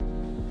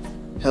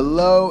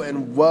Hello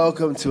and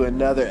welcome to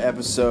another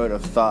episode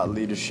of Thought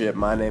Leadership.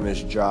 My name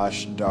is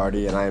Josh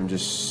Darty, and I am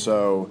just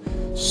so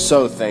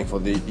thankful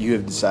that you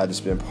have decided to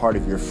spend part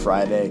of your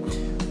Friday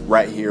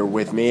right here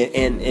with me.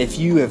 And if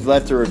you have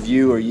left a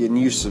review or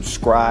you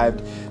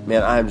subscribed,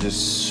 man, I'm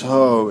just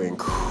so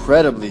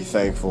incredibly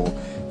thankful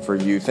for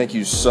you. Thank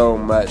you so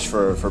much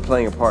for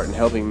playing a part in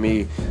helping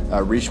me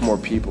reach more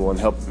people and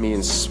help me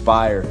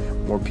inspire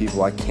more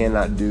people. I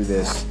cannot do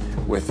this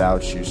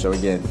without you. So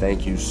again,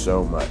 thank you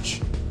so much.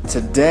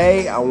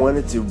 Today, I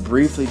wanted to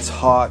briefly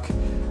talk,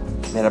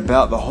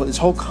 about this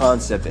whole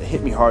concept that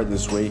hit me hard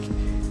this week,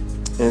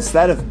 and it's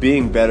that of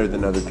being better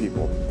than other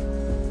people.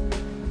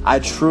 I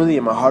truly,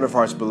 in my heart of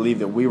hearts, believe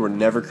that we were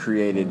never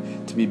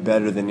created to be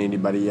better than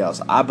anybody else.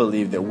 I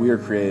believe that we are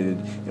created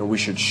and we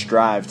should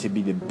strive to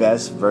be the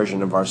best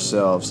version of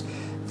ourselves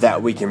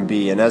that we can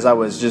be. And as I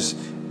was just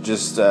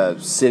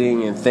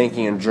sitting and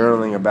thinking and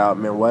journaling about,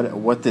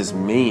 what this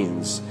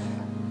means,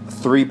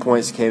 3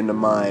 points came to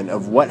mind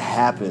of what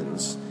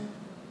happens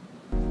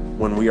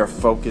when we are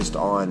focused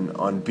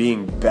on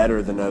being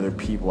better than other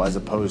people as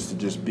opposed to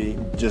just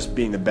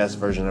being the best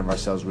version of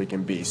ourselves we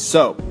can be.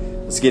 So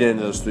let's get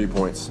into those 3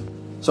 points.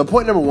 So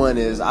point number one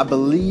is, I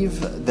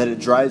believe that it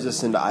drives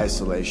us into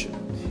isolation.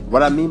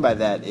 What I mean by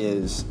that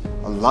is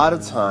a lot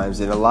of times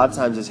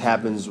this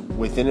happens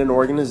within an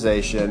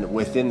organization,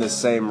 within the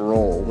same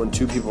role, when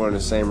two people are in the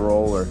same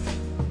role or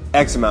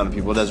X amount of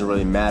people, it doesn't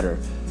really matter.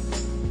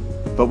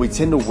 But we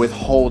tend to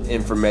withhold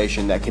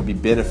information that can be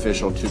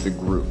beneficial to the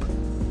group.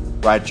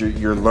 Right,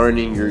 you're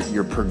learning,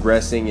 you're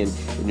progressing, and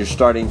you're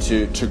starting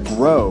to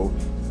grow,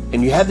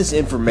 and you have this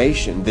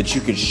information that you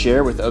could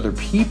share with other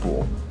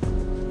people.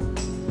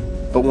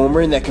 But when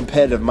we're in that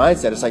competitive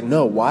mindset, it's like,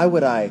 no, why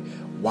would I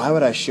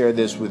share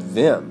this with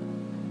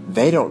them?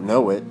 They don't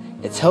know it.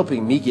 It's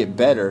helping me get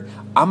better.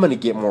 I'm going to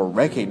get more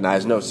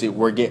recognized. No, see,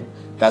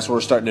 that's where we're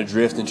starting to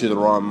drift into the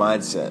wrong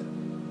mindset.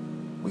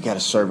 We got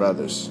to serve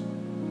others,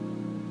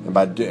 and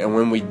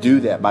when we do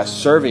that, by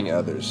serving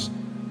others,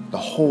 the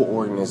whole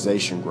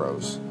organization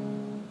grows,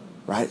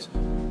 right?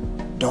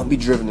 Don't be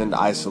driven into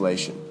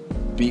isolation.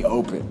 Be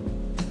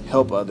open.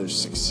 Help others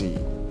succeed.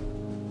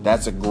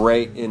 That's a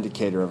great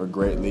indicator of a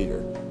great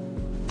leader,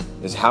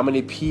 is how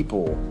many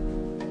people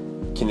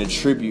can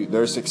attribute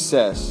their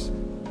success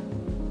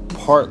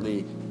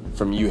partly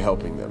from you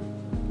helping them,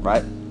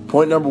 right?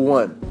 Point number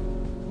one,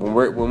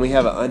 when we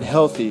have an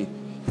unhealthy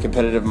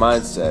competitive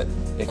mindset,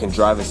 it can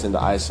drive us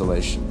into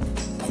isolation.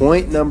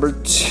 Point number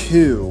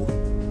two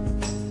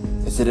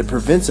is that it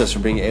prevents us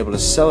from being able to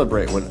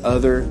celebrate when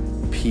other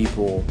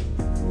people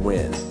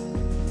win.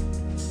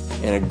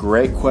 And a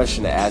great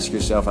question to ask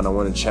yourself, and I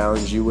want to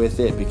challenge you with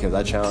it because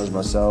I challenged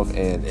myself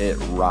and it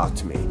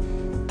rocked me.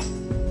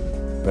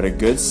 But a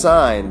good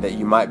sign that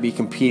you might be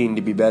competing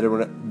to be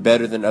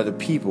better than other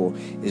people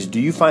is,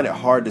 do you find it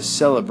hard to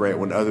celebrate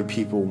when other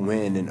people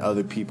win and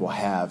other people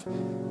have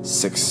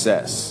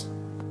success?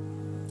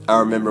 I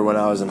remember when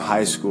I was in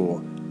high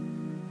school,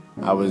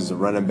 I was a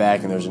running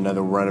back, and there was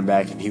another running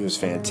back, and he was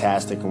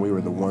fantastic, and we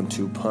were the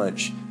 1-2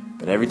 punch.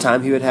 But every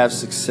time he would have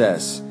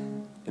success,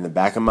 in the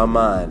back of my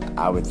mind,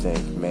 I would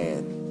think,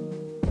 man,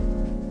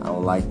 I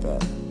don't like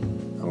that.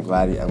 I'm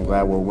glad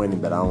we're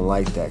winning, but I don't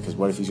like that, because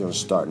what if he's going to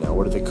start now?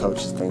 What if the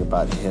coaches think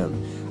about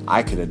him?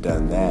 I could have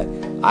done that.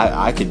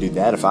 I could do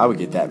that if I would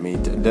get that mean.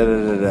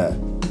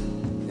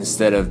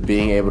 Instead of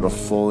being able to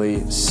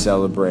fully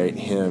celebrate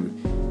him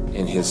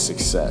and his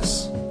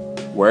success.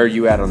 Where are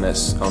you at on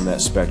that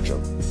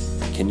spectrum?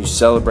 Can you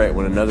celebrate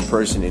when another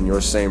person in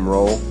your same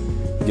role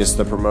gets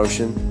the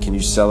promotion? Can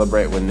you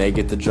celebrate when they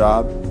get the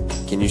job?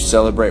 Can you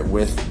celebrate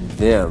with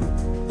them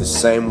the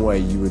same way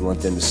you would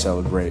want them to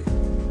celebrate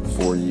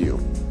for you?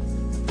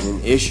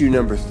 And issue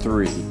number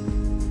 3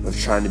 of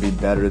trying to be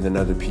better than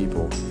other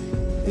people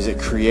is it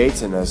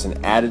creates in us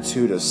an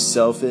attitude of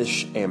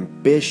selfish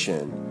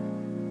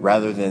ambition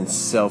rather than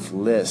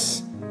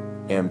selfless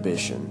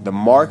ambition. The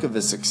mark of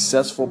a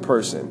successful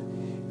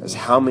person is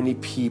how many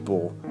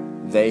people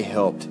they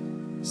helped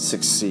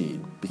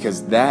succeed,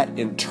 because that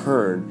in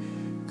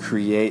turn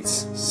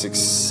creates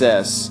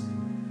success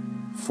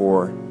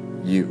for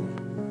you.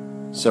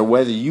 So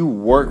whether you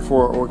work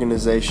for an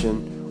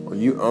organization or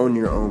you own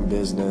your own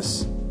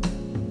business,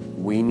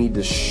 we need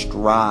to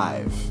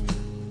strive.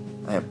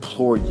 I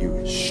implore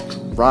you,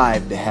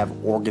 strive to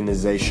have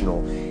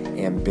organizational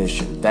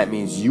ambition. That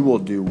means you will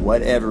do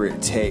whatever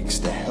it takes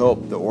to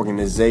help the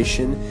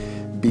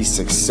organization be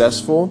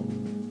successful,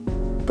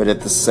 but at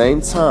the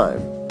same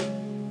time,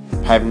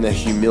 having the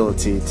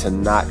humility to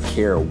not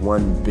care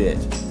one bit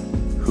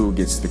who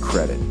gets the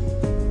credit.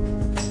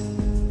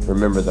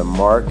 Remember, the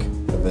mark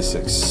of a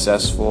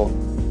successful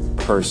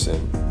person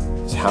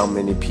is how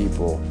many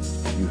people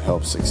you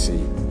help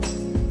succeed.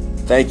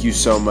 Thank you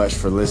so much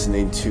for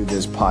listening to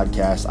this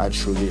podcast. I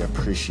truly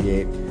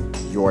appreciate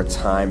your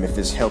time. If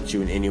this helped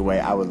you in any way,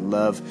 I would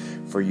love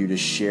for you to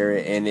share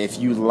it. And if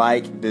you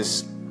like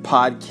this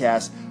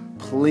podcast,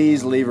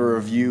 please leave a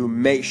review.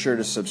 Make sure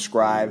to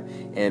subscribe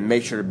and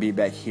make sure to be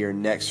back here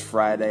next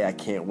Friday. I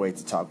can't wait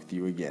to talk with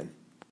you again.